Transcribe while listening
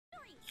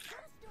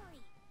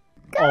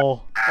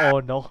Oh, oh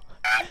no.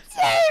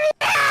 Jamie!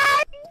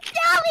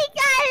 Tell me,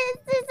 guys!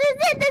 This is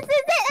it! This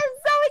is it! I'm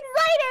so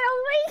excited!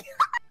 Oh my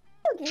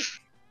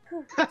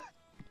god! Okay.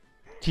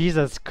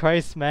 Jesus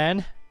Christ,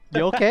 man.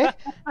 You okay?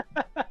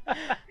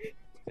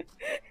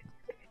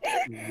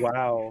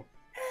 Wow.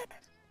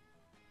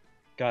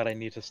 God, I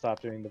need to stop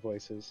doing the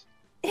voices.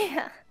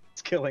 Yeah.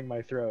 It's killing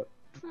my throat.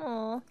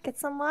 Oh, get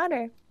some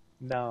water.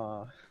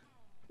 Nah,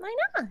 Why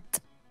not?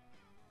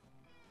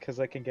 because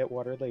I can get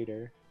water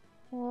later.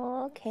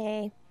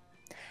 Okay.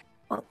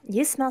 Well,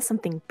 you smell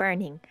something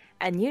burning,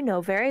 and you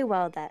know very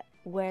well that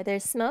where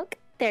there's smoke,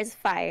 there's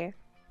fire.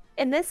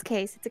 In this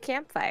case, it's a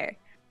campfire.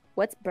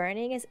 What's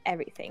burning is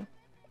everything.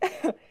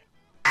 Oh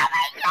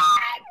my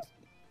god!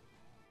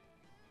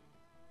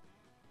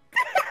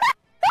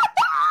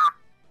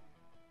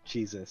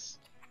 Jesus.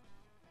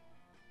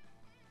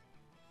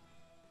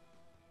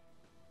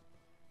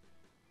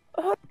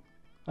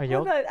 Are you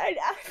Hold on,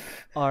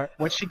 are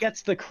When she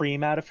gets the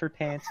cream out of her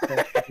pants,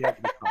 then she'll be able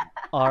to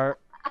come.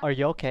 are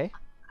you okay?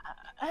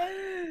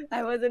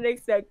 I wasn't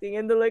expecting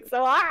him to look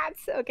so hot.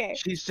 Okay.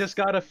 She's just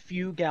got a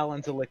few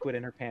gallons of liquid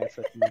in her pants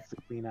that she needs to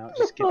clean out.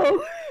 Just kidding.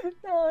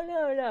 Oh,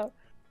 no.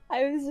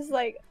 I was just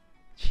like,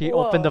 She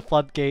whoa. opened the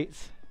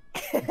floodgates.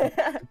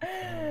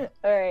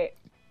 Alright.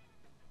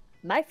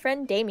 My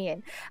friend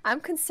Damien, I'm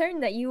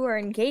concerned that you are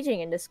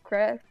engaging in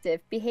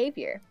destructive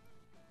behavior.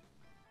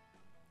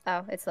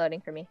 Oh, it's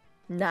loading for me.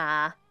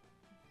 Nah.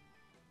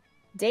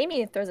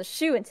 Damien throws a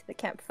shoe into the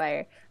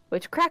campfire,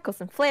 which crackles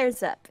and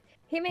flares up.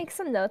 He makes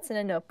some notes in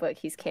a notebook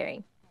he's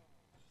carrying.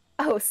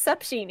 Oh,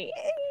 sup, Sheeny.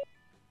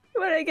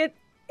 Wanna get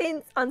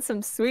in on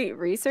some sweet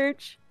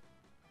research?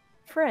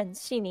 Friends,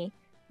 Sheeny,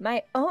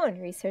 my own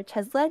research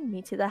has led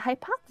me to the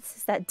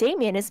hypothesis that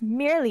Damien is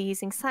merely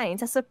using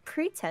science as a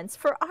pretense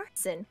for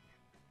arson.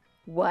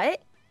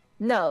 What?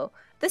 No,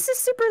 this is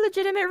super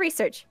legitimate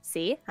research.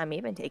 See, I'm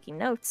even taking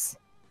notes.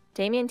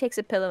 Damien takes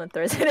a pillow and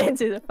throws it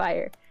into the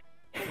fire.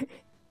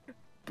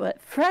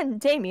 But friend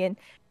Damien,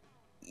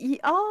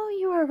 all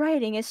you are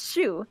writing is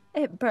shoe,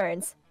 it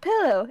burns.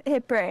 Pillow,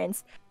 it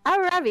burns.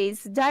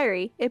 Aravi's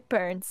diary, it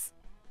burns.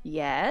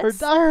 Yes? Her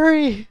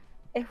diary!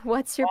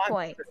 What's your Monster.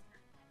 point?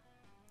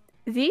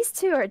 These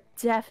two are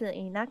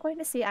definitely not going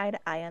to see eye to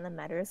eye on the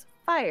matters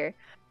of fire.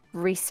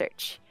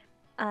 Research.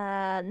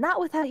 Not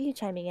without you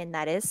chiming in,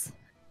 that is.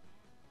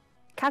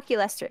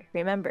 Calculester,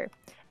 remember.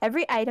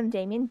 Every item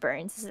Damien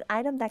burns is an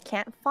item that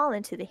can't fall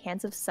into the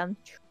hands of some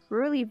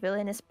truly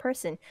villainous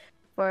person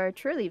for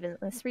truly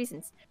villainous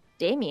reasons.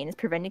 Damien is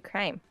preventing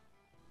crime.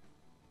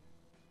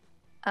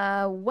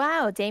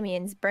 Wow,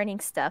 Damien's burning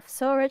stuff.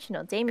 So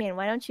original. Damien,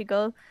 why don't you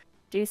go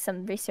do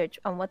some research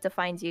on what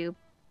defines you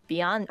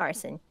beyond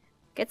arson?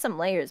 Get some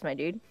layers, my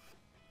dude.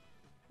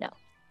 No.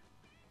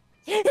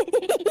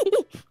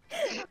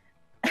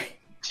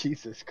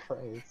 Jesus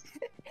Christ.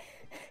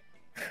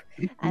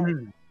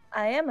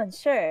 I am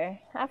unsure.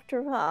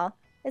 After all,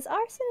 is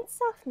arson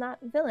itself not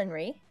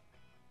villainy?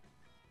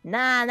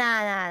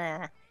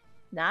 Nah.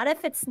 Not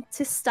if it's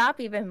to stop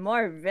even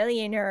more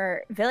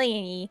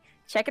villainy.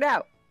 Check it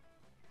out.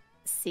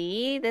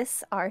 See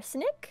this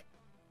arsenic?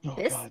 Oh,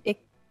 This God.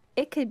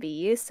 it could be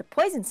used to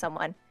poison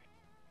someone.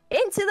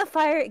 Into the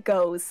fire it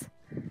goes.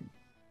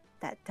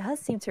 That does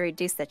seem to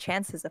reduce the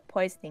chances of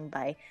poisoning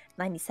by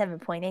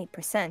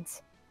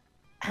 97.8%.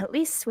 At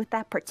least with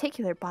that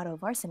particular bottle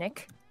of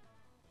arsenic.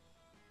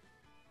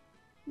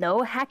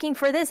 No hacking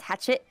for this,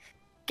 Hatchet.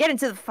 Get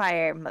into the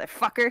fire,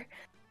 motherfucker.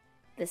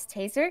 This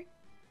taser?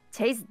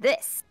 Tase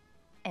this.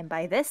 And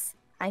by this,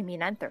 I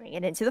mean I'm throwing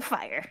it into the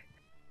fire.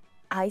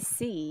 I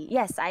see.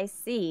 Yes, I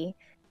see.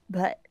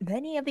 But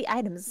many of the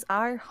items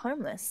are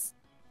harmless.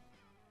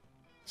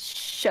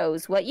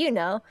 Shows what you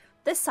know.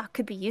 This sock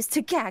could be used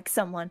to gag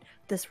someone.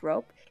 This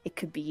rope, it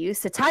could be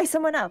used to tie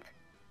someone up.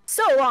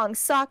 So long,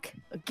 sock.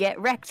 Get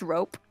wrecked,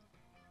 rope.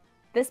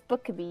 This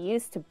book could be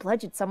used to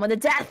bludgeon someone to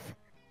death.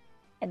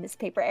 And this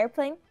paper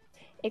airplane,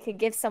 it could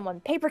give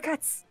someone paper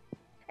cuts.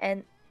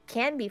 And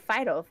can be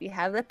fatal if you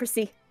have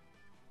leprosy.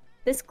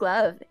 This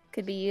glove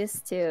could be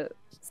used to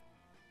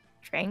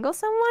strangle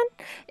someone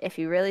if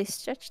you really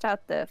stretched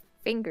out the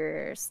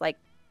fingers, like,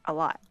 a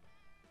lot.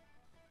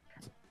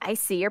 I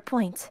see your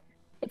point.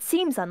 It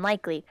seems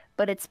unlikely,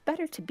 but it's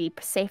better to be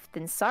safe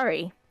than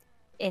sorry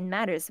in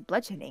matters of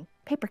bludgeoning,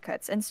 paper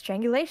cuts, and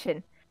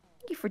strangulation.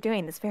 Thank you for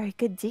doing this very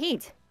good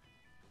deed.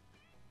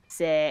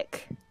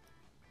 Sick.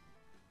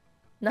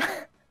 No,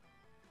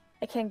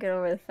 I can't get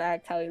over the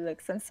fact how he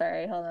looks. I'm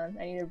sorry. Hold on.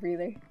 I need a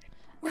breather.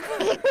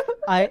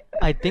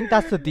 I think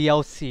that's the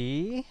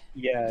DLC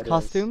Yeah, it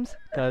costumes,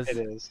 because It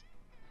is.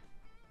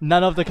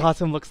 none of the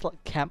costume looks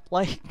like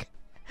camp-like.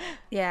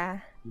 Yeah.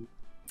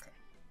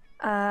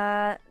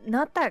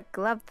 Not that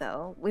glove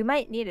though. We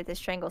might need it to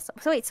strangle some.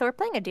 So wait, so we're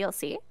playing a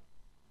DLC?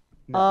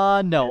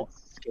 No.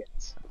 It's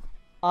skits.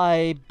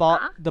 I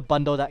bought Huh? the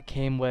bundle that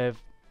came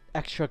with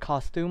extra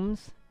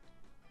costumes.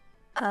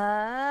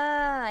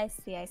 I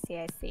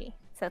see.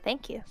 So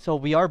thank you. So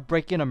we are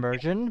breaking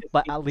immersion, It's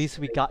but easy at least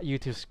we to- got you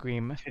to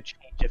scream. To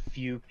change a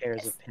few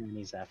pairs of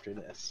panties after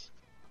this.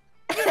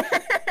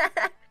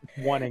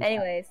 One in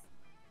Anyways,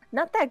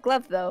 Not that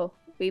glove, though.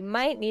 We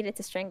might need it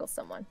to strangle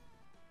someone.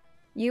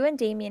 You and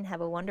Damien have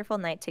a wonderful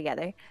night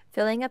together,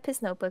 filling up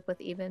his notebook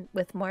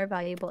with more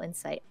valuable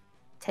insight.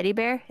 Teddy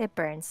bear, it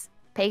burns.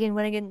 Pagan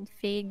Winnigan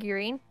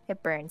figurine,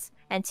 it burns.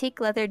 Antique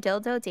leather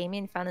dildo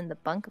Damien found in the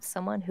bunk of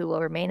someone who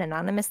will remain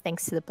anonymous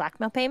thanks to the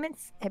blackmail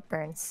payments, it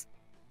burns.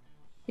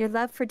 Your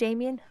love for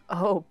Damien?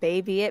 Oh,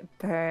 baby, it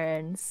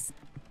burns.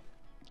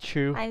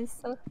 True. I'm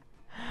so...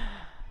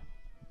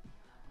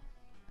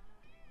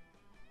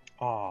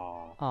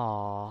 Aww.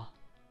 Aww.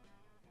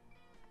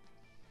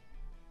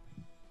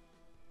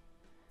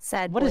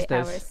 Sad What boy is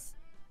this?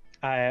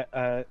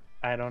 hours.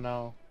 I don't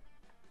know.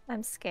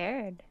 I'm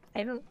scared.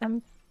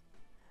 I'm...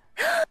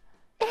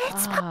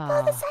 It's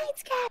Papa the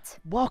Science Cat!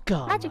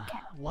 Welcome. Magic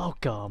cat.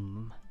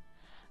 Welcome.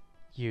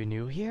 You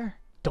new here?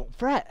 Don't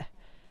fret.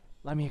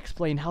 Let me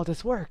explain how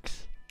this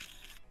works.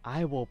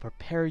 I will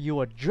prepare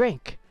you a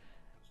drink.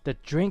 The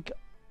drink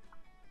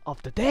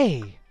of the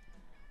day.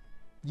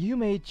 You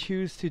may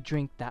choose to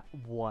drink that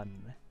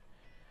one.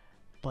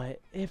 But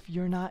if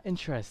you're not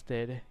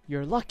interested,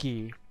 you're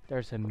lucky.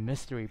 There's a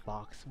mystery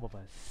box with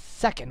a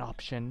second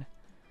option.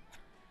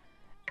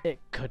 It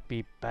could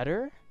be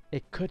better,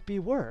 it could be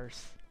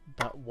worse.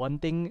 But one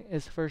thing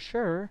is for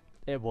sure,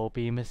 it will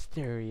be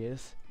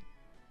mysterious.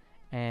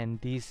 And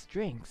these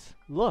drinks,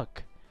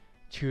 look,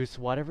 choose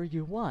whatever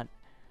you want.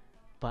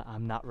 But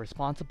I'm not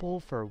responsible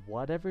for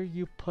whatever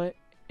you put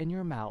in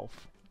your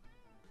mouth.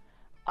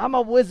 I'm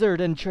a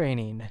wizard in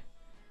training.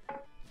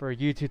 For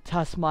you to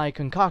test my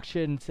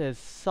concoctions is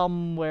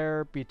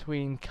somewhere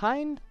between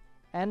kind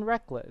and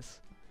reckless.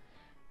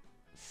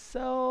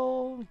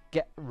 So,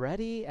 get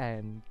ready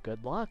and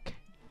good luck.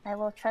 I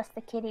will trust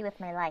the kitty with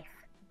my life.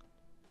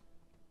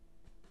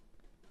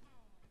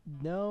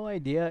 No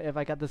idea if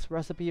I got this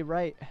recipe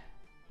right.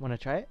 Wanna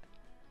try it?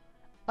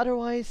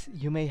 Otherwise,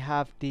 you may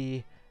have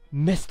the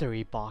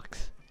mystery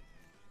box.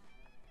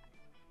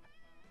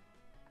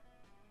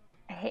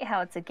 I hate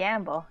how it's a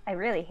gamble. I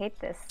really hate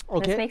this.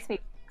 Okay. This makes me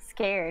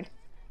scared.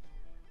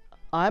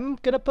 I'm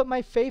gonna put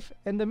my faith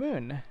in the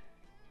moon. That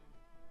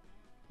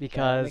makes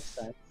Because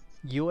sense.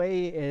 UA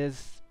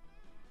is...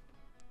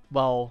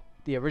 Well,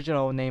 the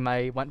original name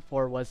I went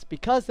for was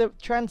because it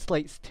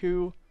translates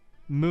to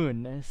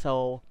moon,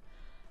 so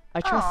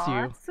I trust Aw,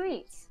 you. that's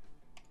sweet.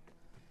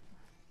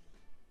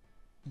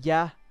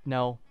 Yeah,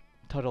 no,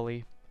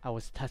 totally. I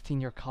was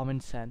testing your common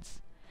sense.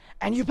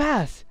 And you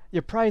pass!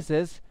 Your prize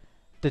is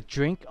the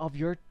drink of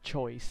your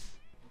choice.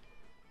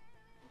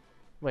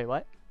 Wait,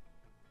 what?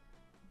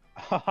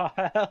 Oh,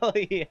 hell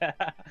yeah.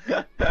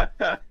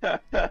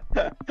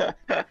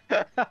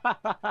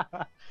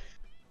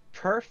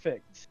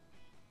 Perfect.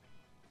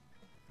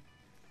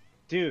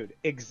 Dude,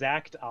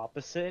 exact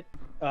opposite.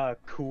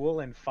 Cool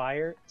and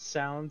fire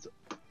sounds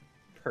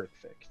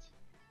perfect.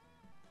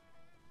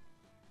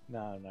 No,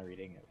 I'm not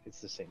reading it. It's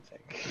the same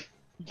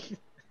thing.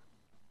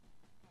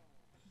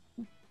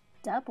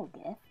 Double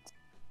gift.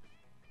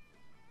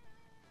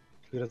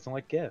 Who doesn't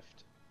like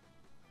gift?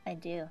 I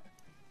do.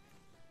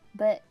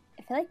 But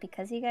I feel like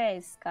because you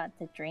guys got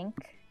the drink,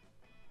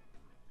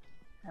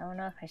 I don't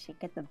know if I should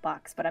get the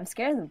box, but I'm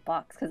scared of the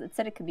box because it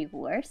said it could be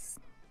worse.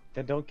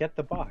 Then don't get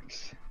the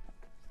box.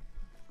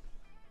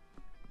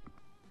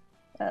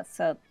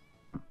 So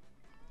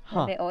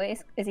Huh.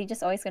 is he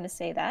just always going to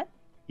say that?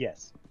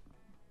 Yes.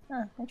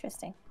 Oh,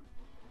 interesting.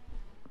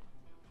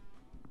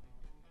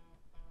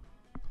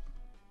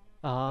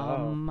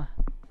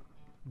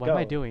 What am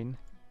I Go. doing?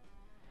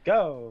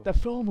 Go! The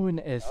full moon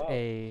is Oh.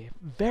 a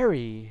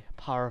very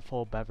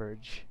powerful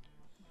beverage.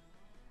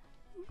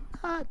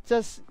 Not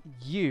just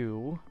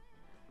you,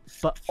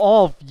 but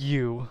all of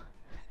you.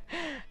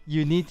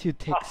 You need to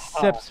take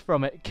sips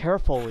from it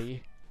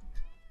carefully.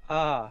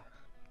 Ah.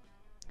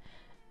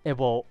 It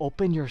will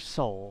open your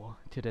soul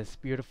to this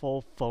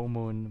beautiful full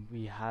moon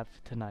we have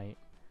tonight.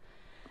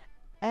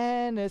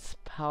 And its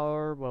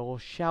power will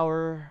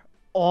shower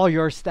all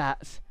your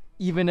stats,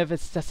 even if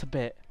it's just a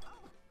bit.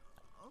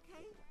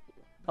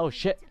 Oh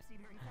shit.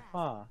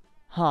 Huh.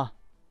 Huh.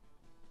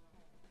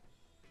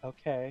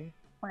 Okay.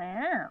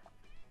 Wow.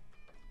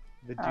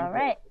 The All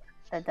right.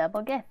 The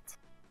double gift.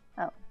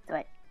 Oh,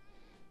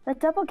 the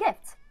double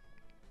gift.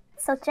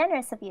 So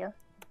generous of you.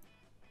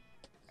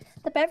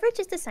 The beverage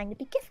is designed to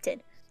be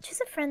gifted.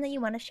 Choose a friend that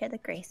you want to share the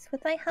grace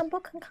with my humble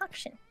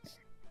concoction.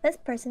 This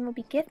person will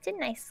be gifted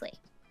nicely.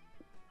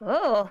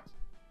 Oh,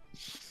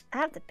 I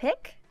have to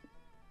pick?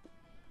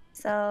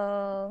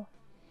 So...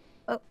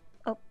 Oh.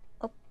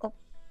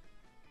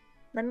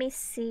 Let me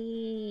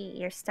see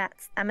your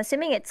stats. I'm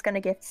assuming it's going to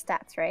gift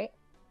stats, right?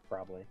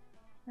 Probably.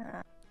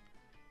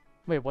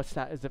 Wait, what's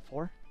that? Is it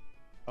for?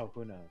 Oh,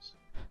 who knows?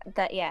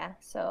 Yeah,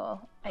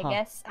 so I Huh.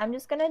 guess I'm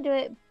just gonna do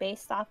it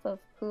based off of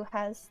who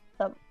has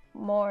the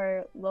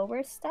more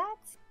lower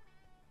stats.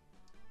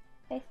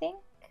 I think.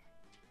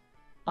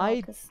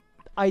 I 'Cause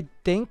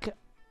think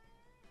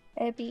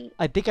it'd be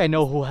I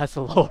know who has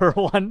the lower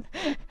one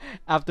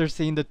after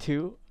seeing the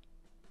two.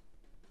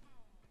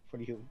 What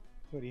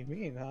do you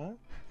mean, huh?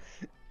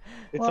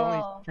 It's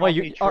Well-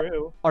 only Wait, probably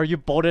true. Are you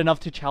bold enough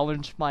to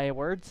challenge my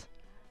words?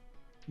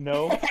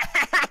 No,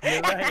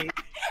 you're right.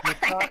 You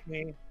caught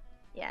me.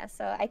 Yeah,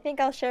 so I think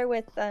I'll share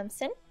with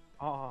Sin.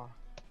 Aw.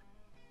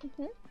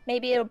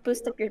 Maybe it'll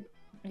boost up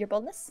your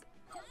boldness,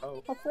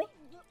 Oh, hopefully.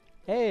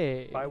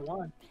 Hey. by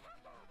one.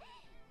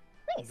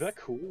 Nice. The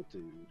cool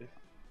dude.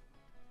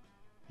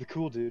 The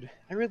cool dude.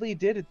 I really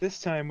did it this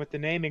time with the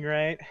naming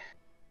right.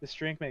 This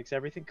drink makes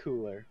everything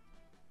cooler.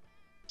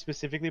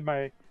 Specifically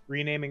by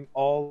renaming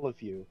all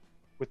of you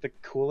with the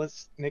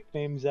coolest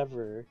nicknames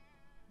ever.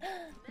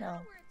 No.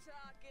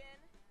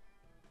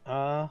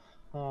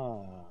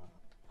 Uh-huh.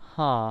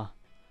 Huh.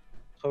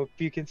 Hope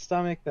you can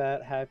stomach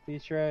that. Happy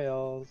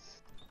trails.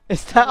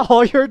 Is that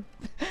all your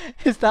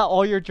is that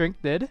all your drink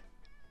did?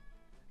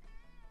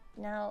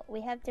 No,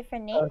 we have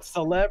different A names.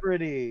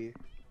 celebrity.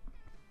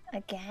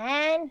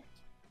 Again?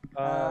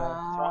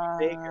 Tom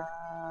Baker.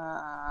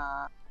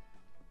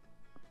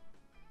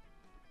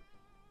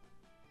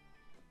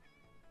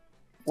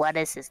 What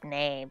is his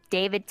name?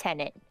 David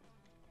Tennant.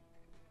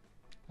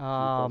 We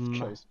both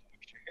chose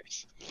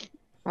doctors.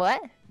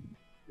 What?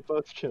 We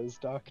both chose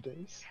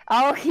doctors.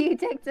 Oh, you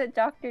took the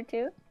doctor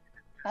too?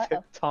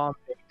 Uh-oh. Tom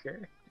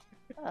Baker.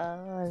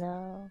 Oh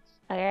no.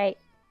 Alright.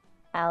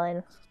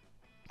 Alan.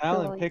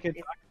 Alan, Who pick a is-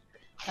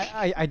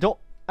 doctor.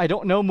 I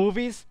don't know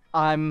movies.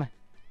 I'm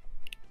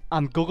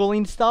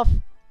googling stuff.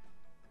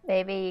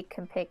 Maybe you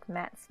can pick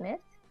Matt Smith.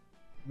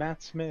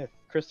 Matt Smith,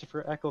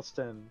 Christopher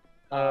Eccleston,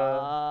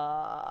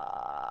 Uh,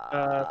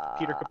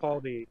 Peter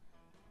Capaldi.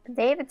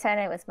 David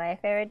Tennant was my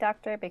favorite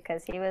doctor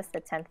because he was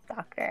the 10th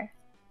doctor.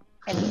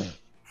 And Is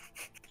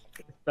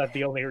that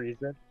the only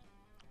reason?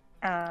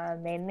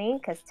 mainly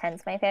because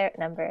 10's my favorite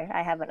number.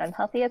 I have an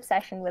unhealthy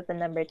obsession with the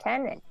number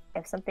 10. And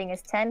if something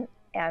is 10,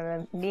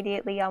 I'm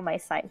immediately on my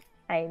side.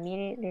 I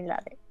immediately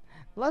love it.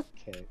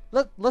 Okay.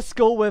 let's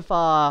go with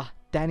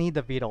Danny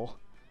DeVito.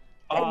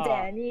 Ah,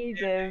 Danny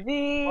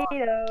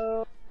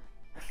DeVito.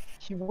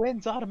 he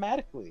wins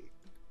automatically.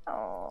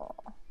 Oh.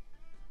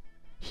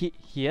 He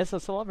is a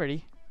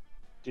celebrity.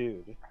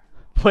 Dude.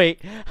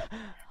 Wait.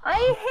 I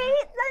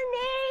hate the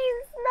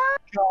names. No.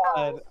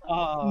 God.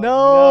 Oh,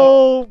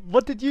 No!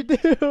 What did you do?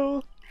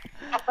 no.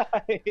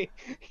 Why?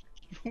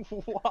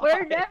 Why?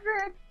 We're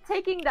never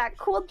taking that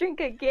cool drink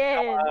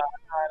again.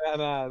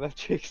 No, that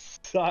trick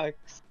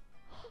sucks.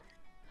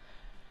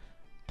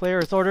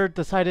 Player's order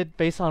decided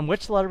based on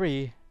which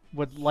celebrity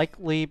would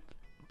likely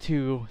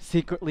to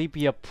secretly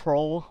be a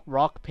pro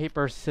rock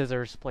paper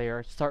scissors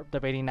player. Start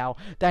debating now.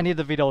 Danny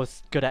DeVito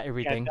is good at Yeah,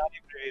 everything.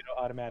 Danny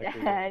DeVito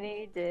automatically wins.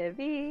 Danny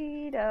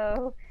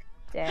DeVito.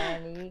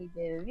 Danny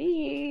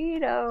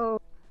DeVito.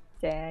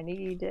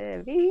 Danny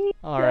DeVito.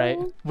 All right.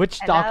 Which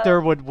And doctor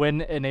would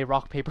win in a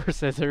rock paper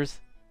scissors?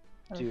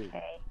 Dude.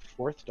 Okay.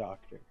 Fourth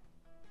Doctor.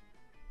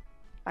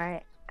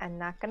 Alright, I'm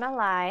not gonna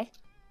lie.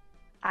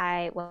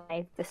 When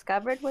I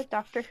discovered what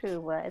Doctor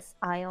Who was,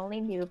 I only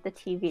knew of the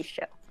TV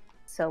show.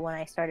 So when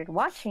I started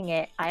watching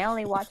it, I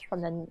only watched from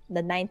the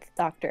 9th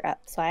Doctor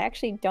up. So I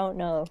actually don't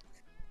know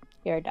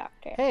your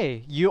Doctor.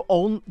 Hey, you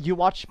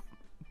watch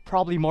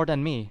probably more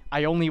than me.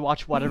 I only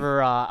watch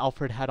whatever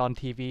Alfred had on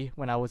TV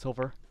when I was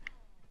over.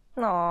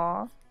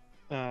 Aww.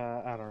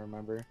 I don't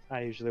remember.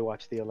 I usually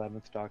watch the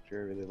 11th Doctor.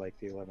 I really like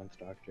the 11th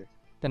Doctor.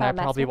 Then I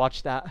Matt probably Smith?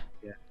 watched that.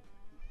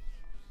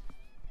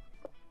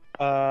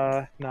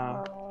 No.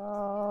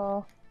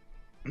 Oh.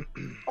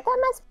 I thought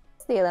Matt Smith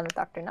was the 11th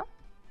Doctor, no?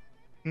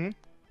 Hmm?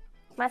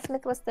 Matt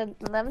Smith was the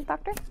 11th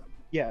Doctor?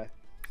 Yeah.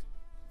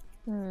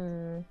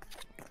 Hmm.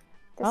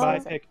 This But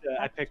is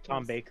I picked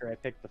Tom Baker. I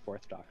picked the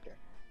Fourth Doctor.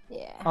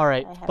 Yeah. All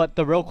right, I have- but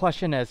the real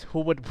question is, who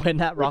would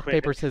win at rock Wait.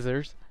 paper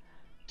scissors?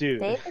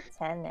 Dude, David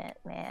Tennant,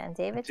 man.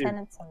 David Dude,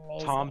 Tennant's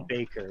amazing. Tom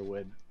Baker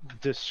would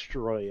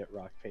destroy at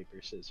rock,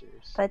 paper,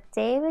 scissors. But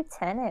David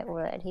Tennant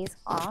would. He's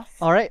awesome.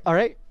 All right.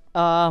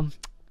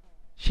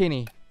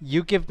 Shani,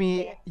 you give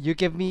me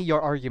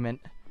your argument.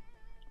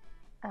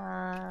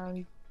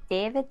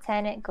 David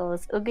Tennant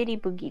goes oogity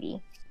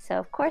boogity. So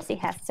of course he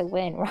has to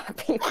win rock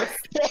paper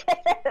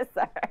scissors.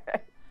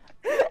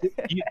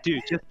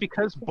 Dude, just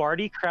because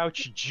Barty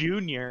Crouch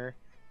Jr.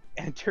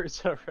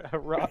 enters a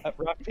rock,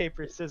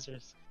 paper,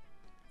 scissors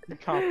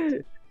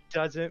competition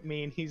doesn't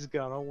mean he's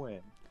gonna win.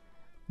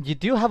 You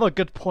do have a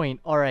good point.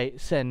 All right,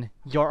 Sin,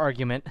 your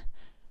argument.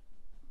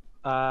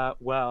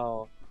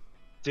 Well,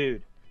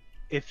 dude,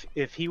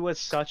 if he was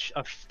such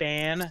a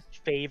fan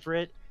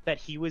favorite that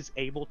he was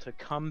able to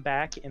come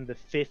back in the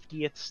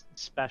 50th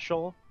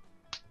special,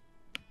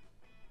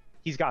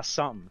 he's got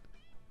something.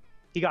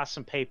 He got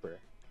some paper.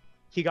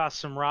 He got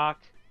some rock,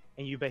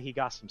 and you bet he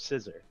got some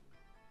scissor.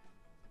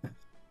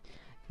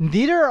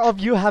 Neither of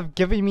you have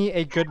given me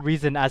a good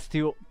reason as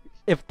to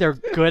if they're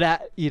good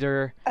at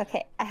either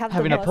Okay, I have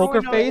having the a most,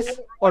 poker no, face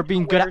or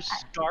being good Wears at.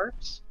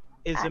 scarves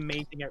is I-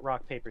 amazing at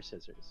rock, paper,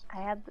 scissors.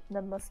 I have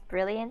the most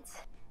brilliant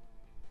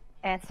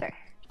answer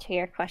to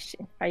your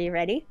question. Are you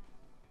ready?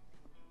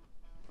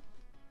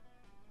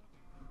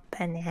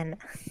 Banana.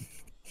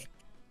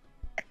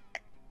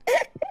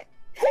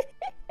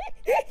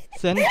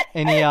 Sin,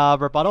 any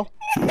rebuttal?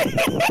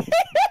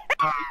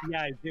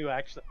 Yeah, I do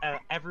actually.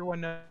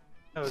 Everyone knows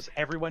knows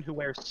everyone who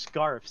wears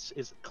scarves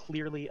is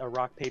clearly a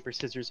rock, paper,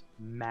 scissors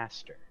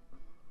master.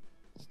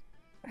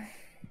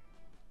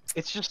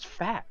 It's just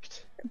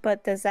fact.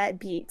 But does that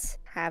beat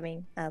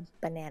having a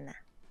banana?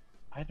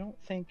 I don't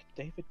think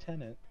David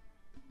Tennant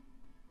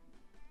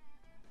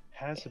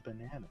has a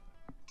banana.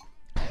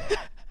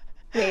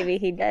 Maybe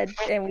he did,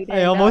 and we didn't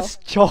I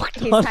almost choked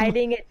know. He's on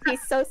hiding it.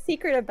 He's so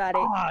secret about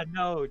it. Ah,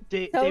 no, So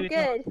David good.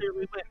 Tennant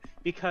clearly went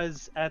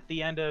because at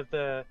the end of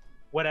the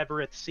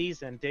whatever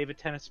season, David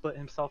Tennant split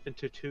himself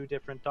into 2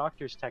 different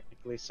doctors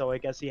technically. So I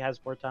guess he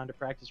has more time to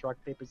practice rock,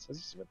 paper,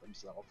 scissors with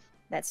himself.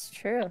 That's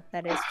true.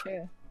 That is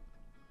true.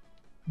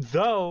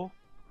 Though,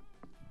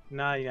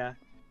 nah, yeah.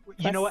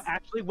 You know what? Let's-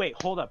 Actually,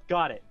 wait, hold up.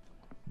 Got it.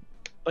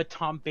 But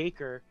Tom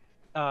Baker,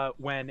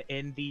 when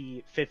in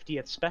the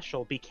 50th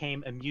special,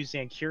 became a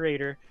museum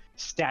curator.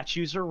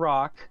 Statues are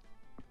rock,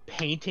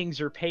 paintings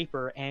are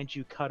paper, and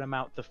you cut them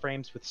out the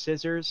frames with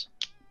scissors.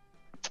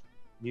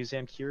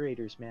 Museum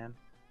curators, man.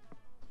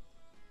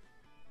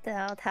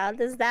 How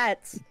does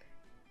that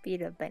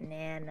beat a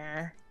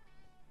banana?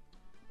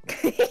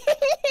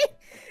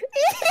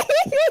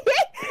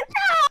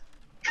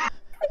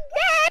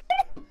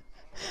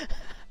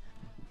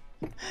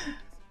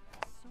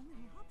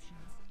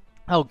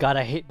 Oh god,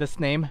 I hate this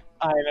name.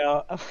 I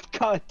know.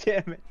 God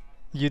damn it.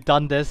 You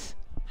done this?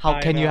 How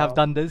I can you have know.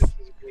 done this?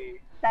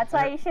 That's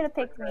why you should have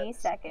picked me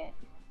second.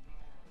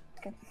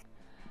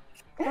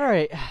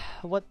 Alright,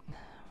 what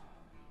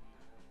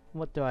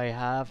do I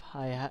have?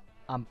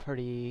 I'm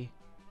pretty...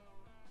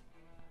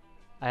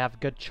 I have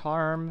good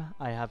charm,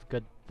 I have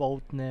good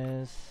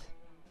boldness.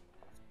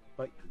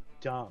 But you're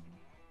dumb.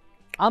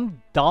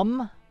 I'm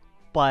dumb,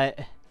 but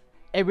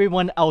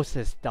everyone else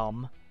is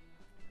dumb.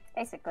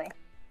 Basically.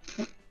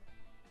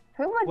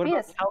 Who would What be a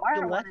about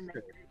smart one in Calculester?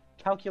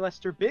 the...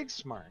 Calculester Big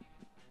Smart.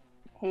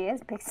 He is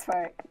big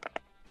smart.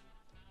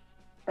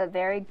 But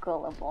very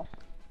gullible.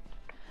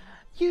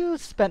 You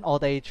spent all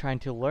day trying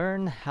to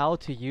learn how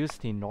to use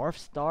the North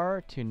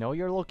Star to know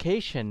your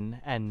location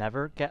and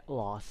never get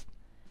lost.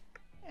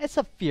 It's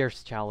a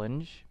fierce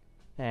challenge,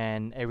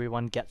 and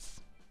everyone gets,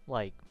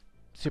 like,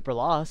 super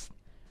lost.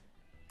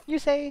 You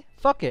say,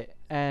 fuck it,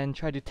 and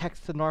try to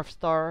text the North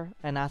Star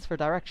and ask for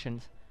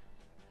directions.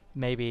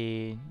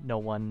 Maybe no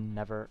one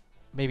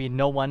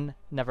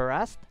never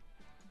asked?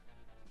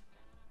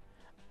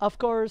 Of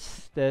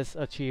course, this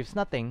achieves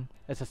nothing.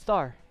 It's a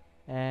star,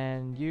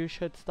 and you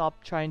should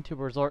stop trying to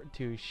resort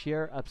to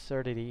sheer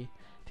absurdity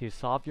to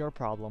solve your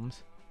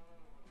problems.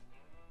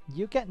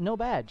 You get no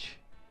badge.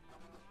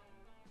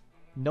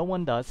 No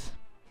one does.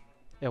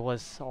 It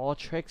was all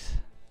tricks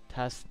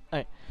test.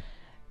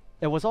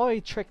 It was all a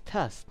trick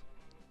test.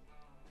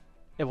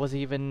 It was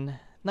even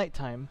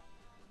nighttime,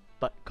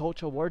 but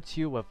coach awards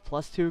you with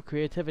 +2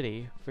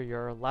 creativity for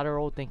your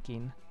lateral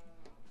thinking.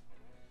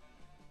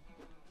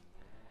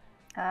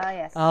 Ah,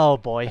 yes. Oh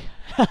boy.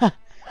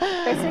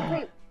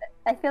 Basically,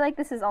 I feel like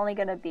this is only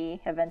gonna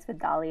be events with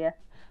Dahlia.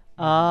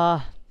 Uh,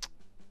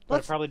 But it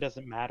let's probably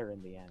doesn't matter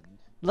in the end.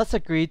 let's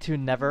agree to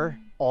never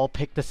all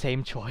pick the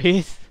same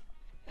choice.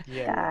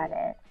 Yeah. Got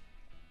it.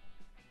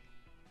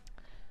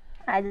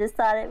 I just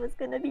thought it was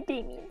gonna be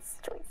Damien's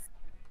choice.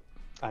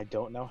 I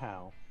don't know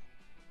how.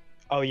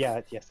 Oh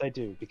yeah, yes I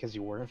do, because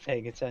you weren't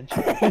paying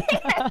attention.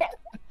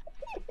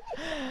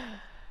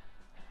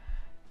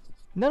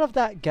 None of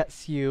that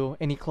gets you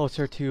any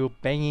closer to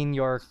banging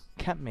your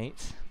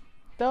campmates,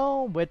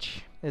 though,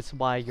 which is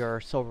why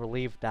you're so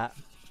relieved that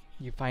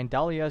you find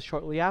Dahlia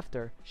shortly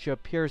after. She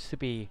appears to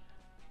be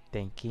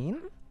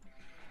thinking?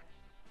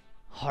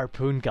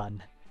 Harpoon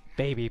gun,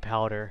 baby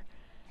powder,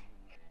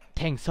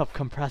 tanks of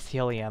compressed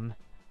helium.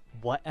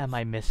 What am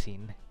I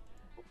missing?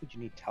 What would you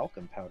need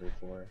talcum powder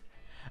for?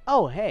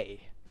 Oh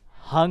hey,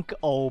 hunk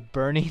o'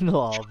 burning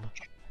love.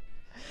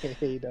 I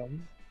hate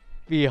them.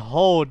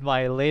 Behold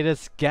my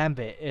latest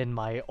gambit in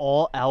my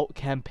all-out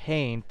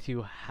campaign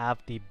to have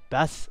the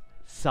best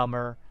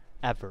summer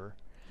ever.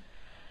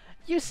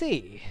 You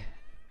see,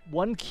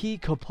 one key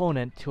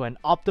component to an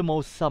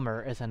optimal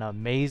summer is an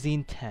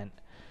amazing tent.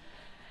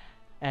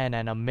 And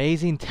an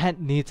amazing tent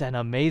needs an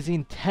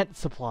amazing tent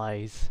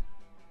supplies.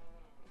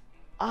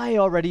 I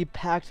already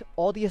packed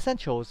all the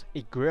essentials: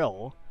 a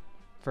grill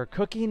for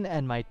cooking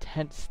and my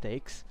tent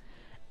stakes,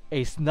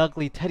 a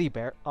snuggly teddy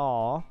bear,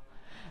 aw,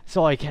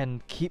 so I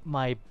can keep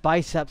my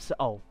biceps,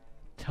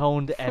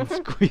 toned and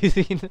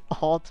squeezing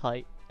all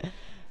tight.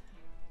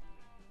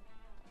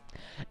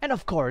 And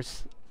of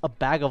course, a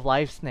bag of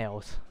live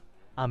snails.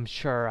 I'm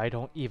sure I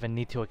don't even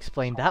need to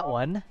explain that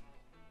one.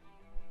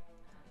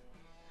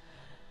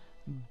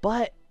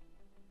 But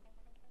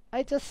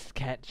I just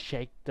can't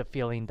shake the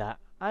feeling that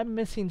I'm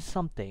missing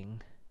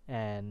something,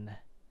 and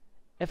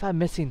if I'm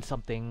missing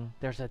something,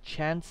 there's a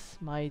chance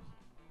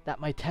that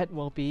my tent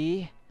will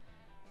be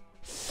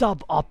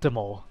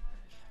suboptimal.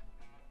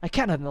 I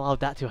can't allow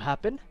that to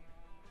happen.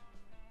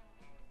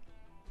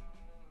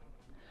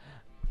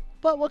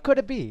 But what could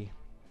it be?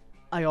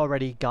 I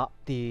already got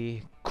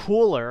the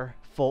cooler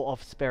full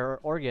of spare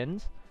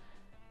organs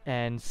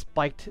and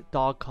spiked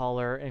dog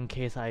collar in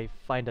case I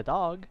find a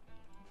dog.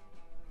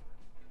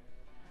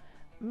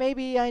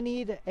 Maybe I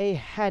need a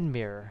hand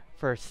mirror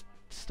for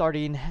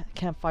starting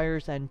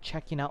campfires and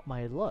checking out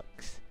my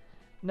looks.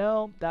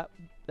 No,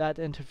 that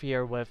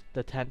interfere with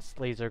the tent's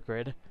laser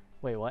grid.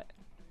 Wait, what?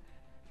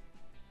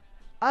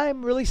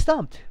 I'm really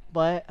stumped,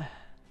 but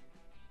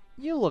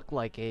you look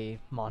like a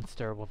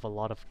monster with a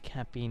lot of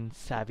camping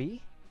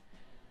savvy.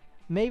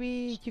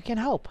 Maybe you can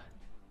help.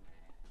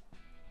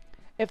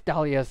 If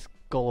Dahlia's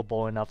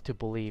gullible enough to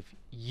believe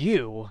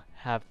you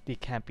have the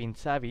camping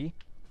savvy,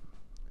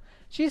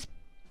 she's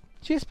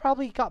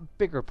probably got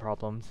bigger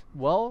problems.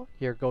 Well,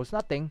 here goes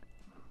nothing.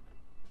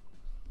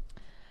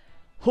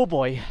 Oh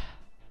boy.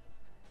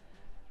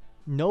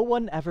 No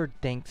one ever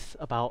thinks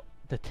about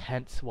the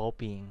tent's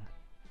well-being.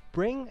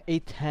 Bring a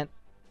tent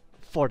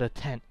for the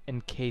tent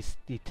in case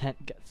the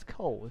tent gets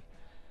cold.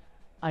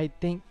 I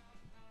think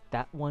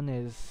that one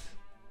is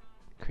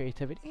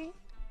creativity?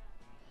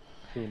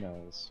 Who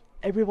knows?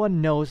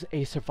 Everyone knows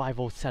a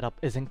survival setup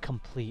isn't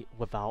complete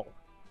without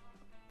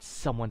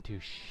someone to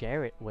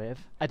share it with.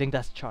 I think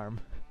that's charm.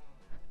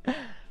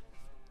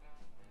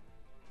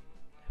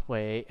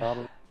 Wait.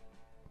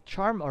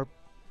 Charm or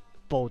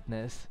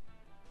boldness?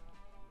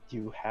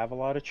 You have a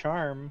lot of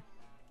charm.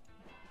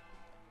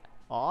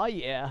 Aw,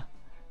 yeah.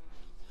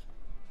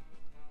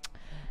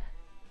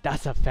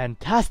 That's a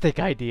fantastic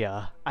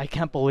idea. I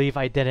can't believe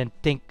I didn't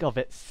think of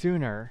it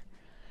sooner.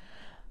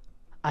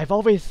 I've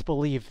always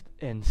believed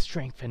in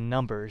strength in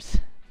numbers.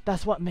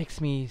 That's what makes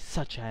me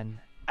such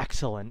an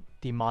excellent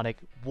demonic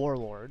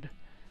warlord.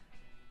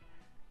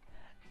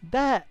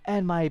 That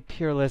and my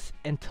peerless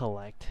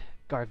intellect,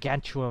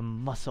 gargantuan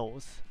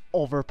muscles,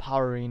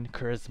 overpowering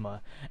charisma,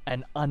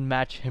 and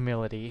unmatched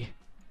humility.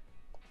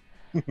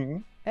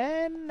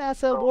 And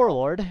as a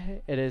warlord,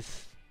 it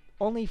is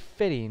only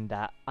fitting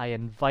that I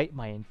invite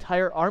my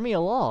entire army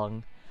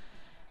along.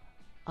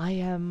 I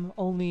am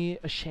only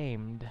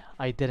ashamed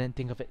I didn't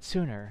think of it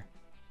sooner.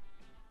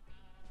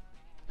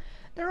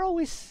 They're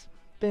always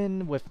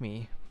been with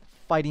me,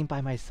 fighting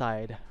by my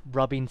side,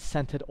 rubbing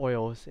scented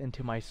oils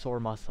into my sore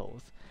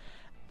muscles.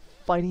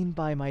 Fighting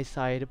by my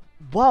side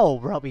while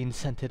rubbing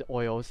scented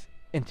oils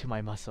into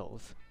my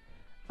muscles.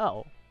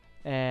 Oh,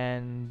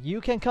 and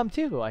you can come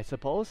too, I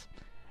suppose.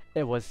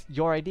 It was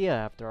your idea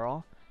after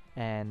all,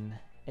 and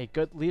a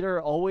good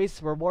leader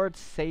always rewards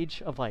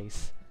sage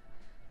advice.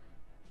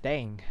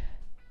 Dang.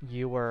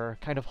 You were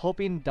kind of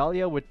hoping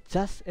Dahlia would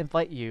just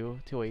invite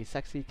you to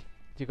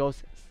go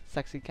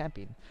sexy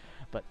camping,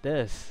 but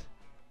this,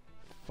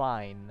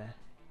 fine,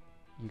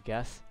 you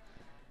guess.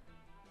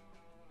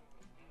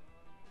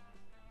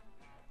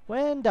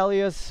 When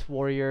Dahlia's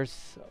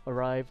warriors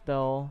arrive,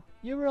 though,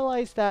 you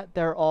realize that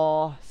they're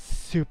all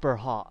super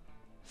hot.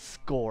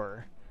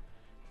 Score.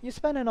 You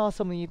spend an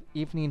awesome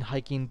evening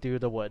hiking through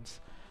the woods,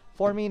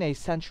 forming a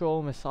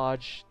central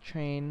massage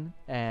train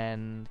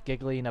and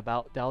giggling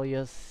about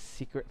Dahlia's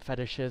secret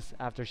fetishes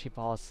after she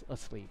falls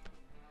asleep.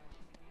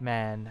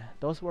 Man,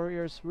 those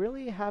warriors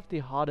really have the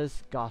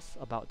hottest goss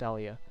about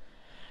Dahlia.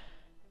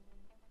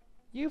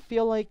 You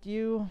feel like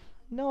you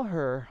know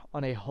her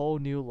on a whole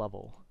new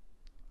level.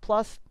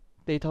 Plus,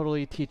 they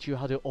totally teach you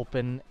how to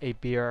open a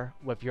beer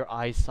with your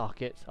eye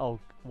sockets. Oh,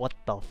 what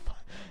the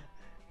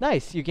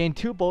Nice, you gain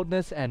 2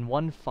 boldness and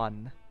 1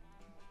 fun.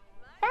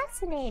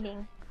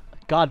 Fascinating.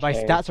 God, my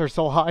Okay. stats are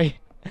so high.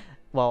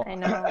 Well, I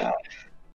know.